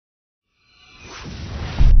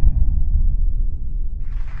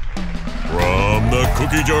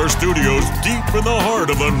Cookie Jar Studios deep in the heart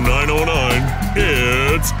of the 909,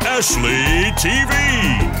 it's Ashlie TV.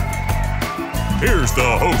 Here's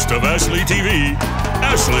the host of Ashlie TV,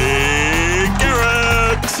 Ashlie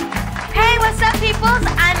Garrett. Hey, what's up, peoples?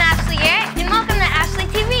 I'm Ashlie Garrett, and welcome to Ashlie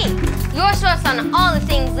TV, your source on all the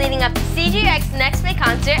things leading up to CGX's next big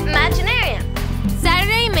concert, Imaginarium.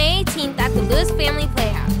 Saturday, May 18th at the Lewis Family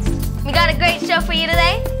Playhouse. We got a great show for you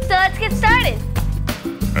today, so let's get started.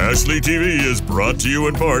 Ashlie TV is brought to you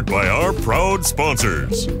in part by our proud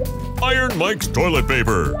sponsors. Iron Mike's Toilet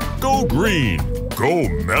Paper, Go Green, Go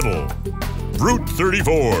Metal. Brute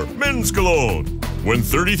 34, Men's Cologne, when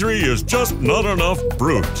 33 is just not enough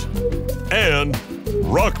Brute. And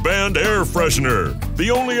Rock Band Air Freshener, the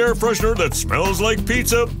only air freshener that smells like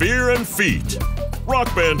pizza, beer, and feet.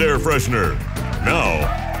 Rock Band Air Freshener. Now,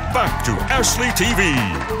 back to Ashlie TV.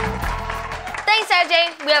 Thanks,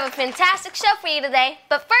 RJ. We have a fantastic show for you today.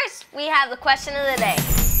 But first, we have the question of the day.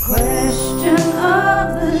 Question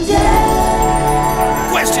of the day.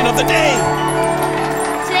 Question of the day.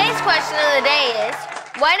 Today's question of the day is,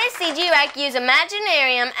 why does CGREC use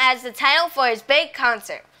Imaginarium as the title for his big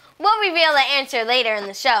concert? We'll reveal the answer later in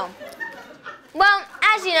the show. Well,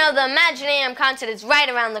 as you know, the Imaginarium concert is right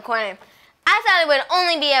around the corner. I thought it would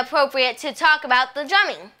only be appropriate to talk about the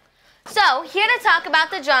drumming. So, here to talk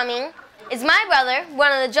about the drumming is my brother,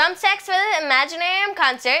 one of the drum techs for the Imaginarium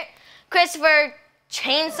concert, Christopher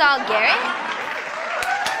Chainsaw Garrett.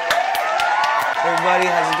 Hey everybody,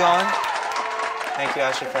 how's it going? Thank you,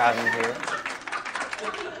 Ashlie, for having me here.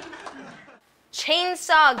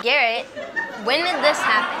 Chainsaw Garrett, when did this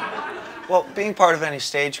happen? Well, being part of any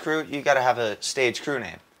stage crew, you gotta have a stage crew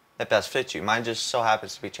name that best fits you. Mine just so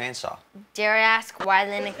happens to be Chainsaw. Dare I ask why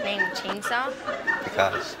the nickname Chainsaw?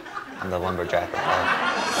 Because I'm the lumberjack of love.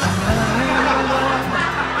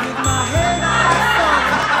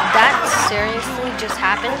 That seriously just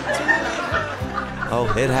happened? Oh,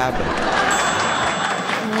 it happened.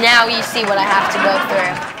 Now you see what I have to go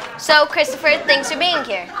through. So, Christopher, thanks for being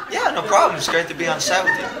here. Yeah, no problem. It's great to be on set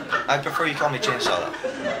with you. I prefer you call me Chainsaw,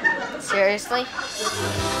 though. Seriously?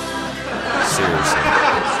 Seriously.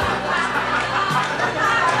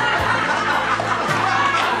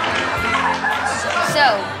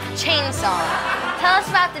 So, Chainsaw. Tell us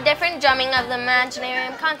about the different drumming of the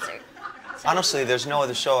Imaginarium concert. Honestly, there's no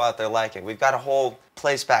other show out there like it. We've got a whole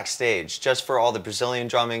place backstage just for all the Brazilian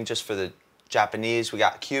drumming, just for the Japanese, we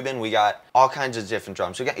got Cuban, we got all kinds of different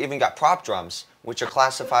drums. We even got prop drums, which are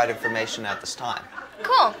classified information at this time.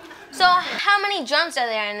 Cool. So how many drums are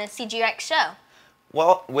there in the CGX show?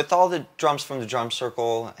 Well, with all the drums from the drum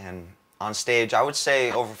circle and on stage, I would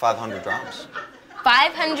say over 500 drums.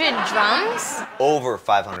 500 drums? Over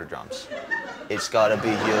 500 drums. It's gotta be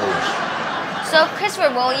huge. So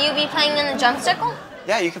Christopher, will you be playing in the drum circle?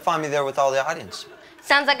 Yeah, you can find me there with all the audience.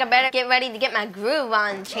 Sounds like I better get ready to get my groove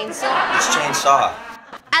on, Chainsaw. It's Chainsaw.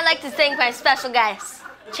 I'd like to thank my special guest,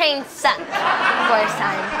 Chainsuck, for his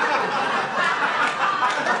time.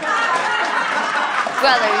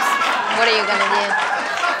 Brothers, what are you gonna do?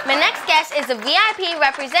 My next guest is a VIP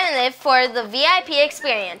representative for the VIP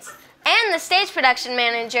experience and the stage production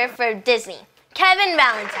manager for Disney, Kevin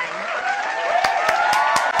Valentine.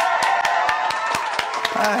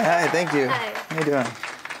 Hi, thank you. Hi. How you doing?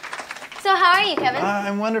 So how are you, Kevin?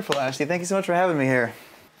 I'm wonderful, Ashlie. Thank you so much for having me here.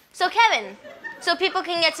 So Kevin, so people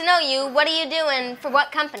can get to know you, what are you doing for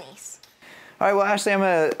what companies? All right, well, Ashlie,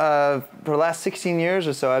 for the last 16 years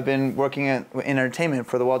or so, I've been working in entertainment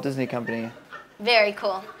for the Walt Disney Company. Very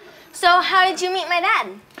cool. So how did you meet my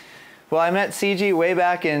dad? Well, I met CG way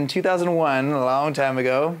back in 2001, a long time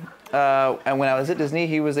ago. And when I was at Disney,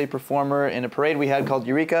 he was a performer in a parade we had called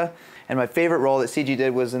Eureka. And my favorite role that CG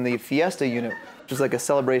did was in the Fiesta unit, which is like a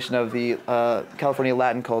celebration of the California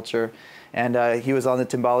Latin culture. And he was on the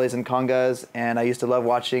timbales and congas, and I used to love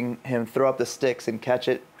watching him throw up the sticks and catch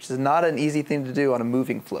it, which is not an easy thing to do on a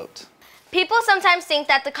moving float. People sometimes think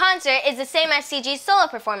that the concert is the same as CG's solo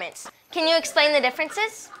performance. Can you explain the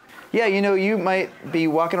differences? Yeah, you know, you might be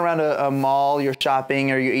walking around a mall, you're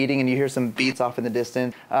shopping, or you're eating, and you hear some beats off in the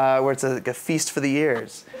distance, where it's like a feast for the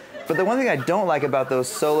ears. But the one thing I don't like about those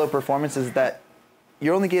solo performances is that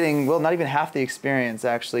you're only getting, well, not even half the experience,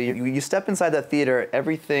 actually. You step inside that theater,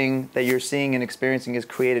 everything that you're seeing and experiencing is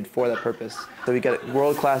created for that purpose. So we got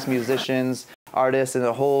world-class musicians, artists, and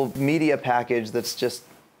a whole media package that's just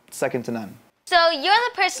second to none. So you're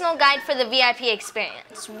the personal guide for the VIP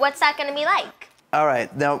experience. What's that going to be like? All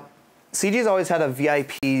right, now, CG's always had a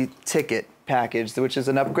VIP ticket package, which is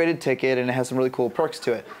an upgraded ticket, and it has some really cool perks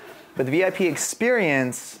to it. But the VIP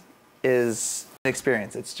experience is an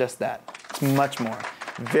experience. It's just that. It's much more.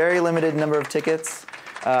 Very limited number of tickets.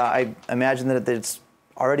 I imagine that it's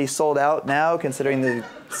already sold out now, considering the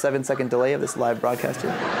 7-second delay of this live broadcast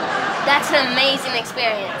here. That's an amazing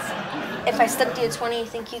experience. If I slipped you a 20, you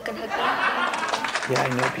think you can hook me up? Yeah, I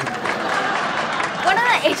know people. What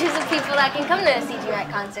are the ages of people that can come to a CG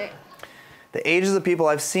Rack concert? The ages of people,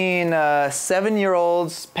 I've seen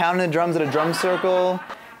 7-year-olds pounding the drums at a drum circle,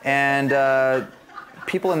 and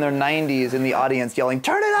people in their 90s in the audience yelling,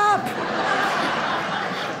 "Turn it up!"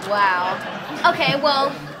 Wow. Okay,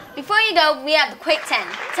 well, before you go, we have the quick 10.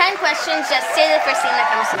 10 questions, just say the first thing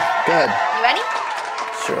that comes to mind. Go ahead. You ready?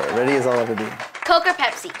 Sure, ready as I'll ever be. Coke or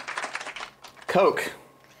Pepsi? Coke.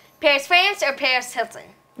 Paris, France or Paris, Hilton?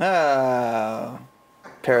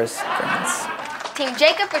 Paris, France. Team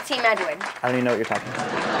Jacob or Team Edward? I don't even know what you're talking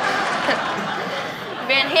about.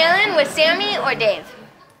 Van Halen with Sammy or Dave?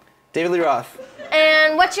 David Lee Roth.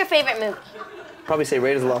 And what's your favorite movie? Probably say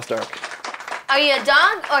Raiders of the Lost Ark. Are you a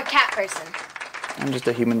dog or cat person? I'm just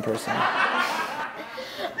a human person.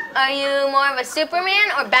 Are you more of a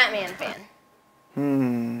Superman or Batman fan?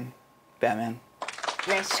 Batman.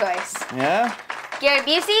 Nice choice. Yeah? Gary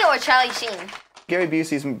Busey or Charlie Sheen? Gary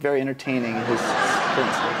Busey's very entertaining in his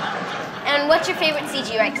current state. And what's your favorite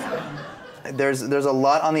CG Reich song? There's a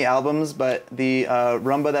lot on the albums, but the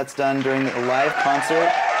rumba that's done during the live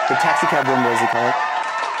concert, the taxi cab rumba as they call it,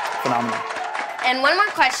 phenomenal. And one more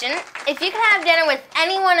question. If you could have dinner with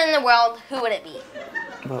anyone in the world, who would it be?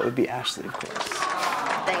 Well, it would be Ashlie, of course.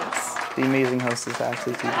 Thanks. The amazing hostess of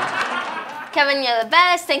Ashlie TV. Kevin, you're the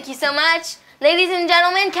best. Thank you so much. Ladies and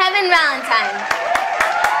gentlemen, Kevin Valentine.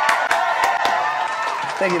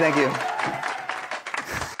 Thank you, thank you.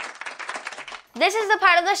 This is the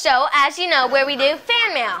part of the show, as you know, where we do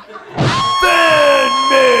fan mail. Fan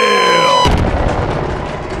mail!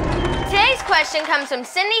 Today's question comes from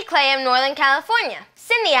Cindy Clay of Northern California.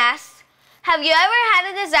 Cindy asks, have you ever had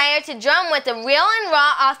a desire to drum with a real and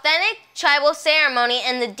raw, authentic tribal ceremony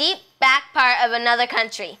in the deep back part of another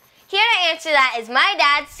country? Here to answer that is my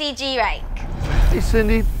dad, C.G. Reich. Hey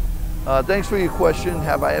Cindy, thanks for your question.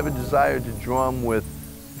 Have I ever desired to drum with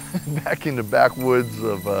back in the backwoods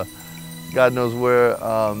of God knows where?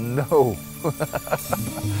 No.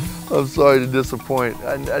 I'm sorry to disappoint.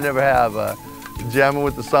 I never have. Jamming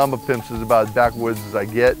with the Samba Pimps is about as backwoods as I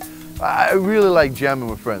get. I really like jamming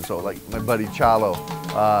with friends, so like my buddy Chalo.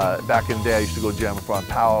 Back in the day I used to go jamming for on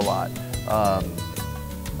Power a lot.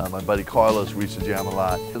 My buddy Carlos, we used to jam a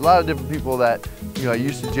lot. There's a lot of different people that, you know, I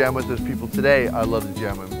used to jam with. There's people today I love to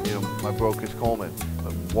jam with. You know, my bro Chris Coleman,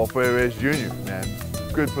 Walt Reyes Jr., man,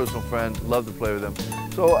 good personal friend, love to play with him.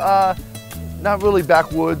 So, not really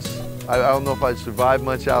backwoods. I don't know if I'd survive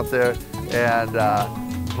much out there, and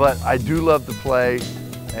but I do love to play,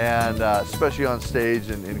 and especially on stage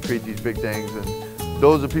and create these big things. And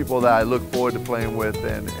those are people that I look forward to playing with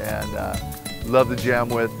and love to jam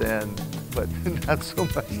with, but not so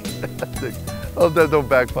much. I hope that don't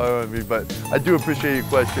backfire on me, but I do appreciate your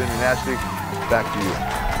question. And Ashlie, back to you.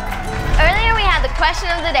 Earlier we had the question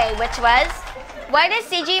of the day, which was, why does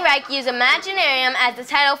C.G. Reich use Imaginarium as the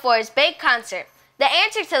title for his big concert? The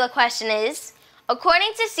answer to the question is,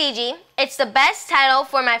 according to C.G., it's the best title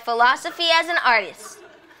for my philosophy as an artist.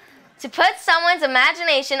 To put someone's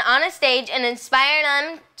imagination on a stage and inspire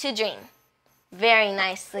them to dream. Very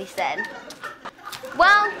nicely said.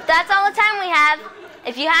 Well, that's all the time we have.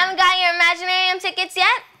 If you haven't got your Imaginarium tickets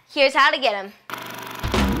yet, here's how to get them.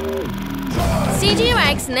 C.G.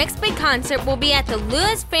 Reich's next big concert will be at the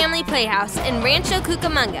Lewis Family Playhouse in Rancho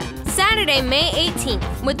Cucamonga, Saturday, May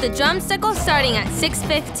 18th, with the drumstickle starting at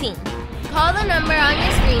 6:15. Call the number on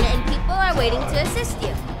your screen and people are waiting to assist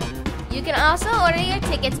you. You can also order your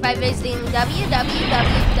tickets by visiting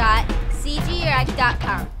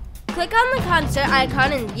www.cgreich.com. Click on the concert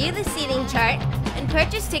icon and view the seating chart and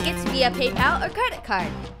purchase tickets via PayPal or credit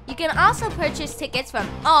card. You can also purchase tickets from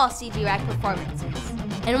all C.G. Reich performances.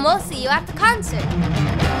 And we'll see you at the concert.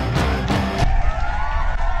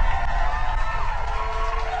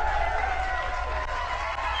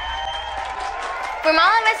 From all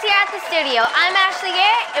of us here at the studio, I'm Ashlie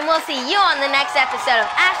Garrett, and we'll see you on the next episode of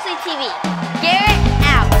Ashlie TV. Garrett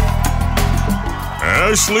out.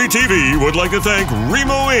 Ashlie TV would like to thank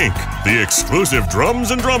Remo Inc., the exclusive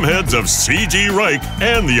drums and drumheads of C.G. Reich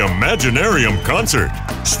and the Imaginarium concert.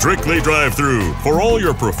 Strictly drive-through. For all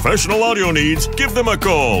your professional audio needs, give them a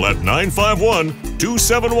call at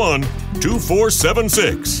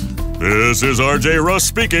 951-271-2476. This is RJ Russ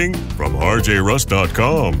speaking from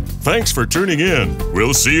rjruss.com. Thanks for tuning in.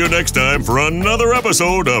 We'll see you next time for another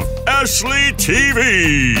episode of Ashlie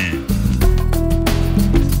TV.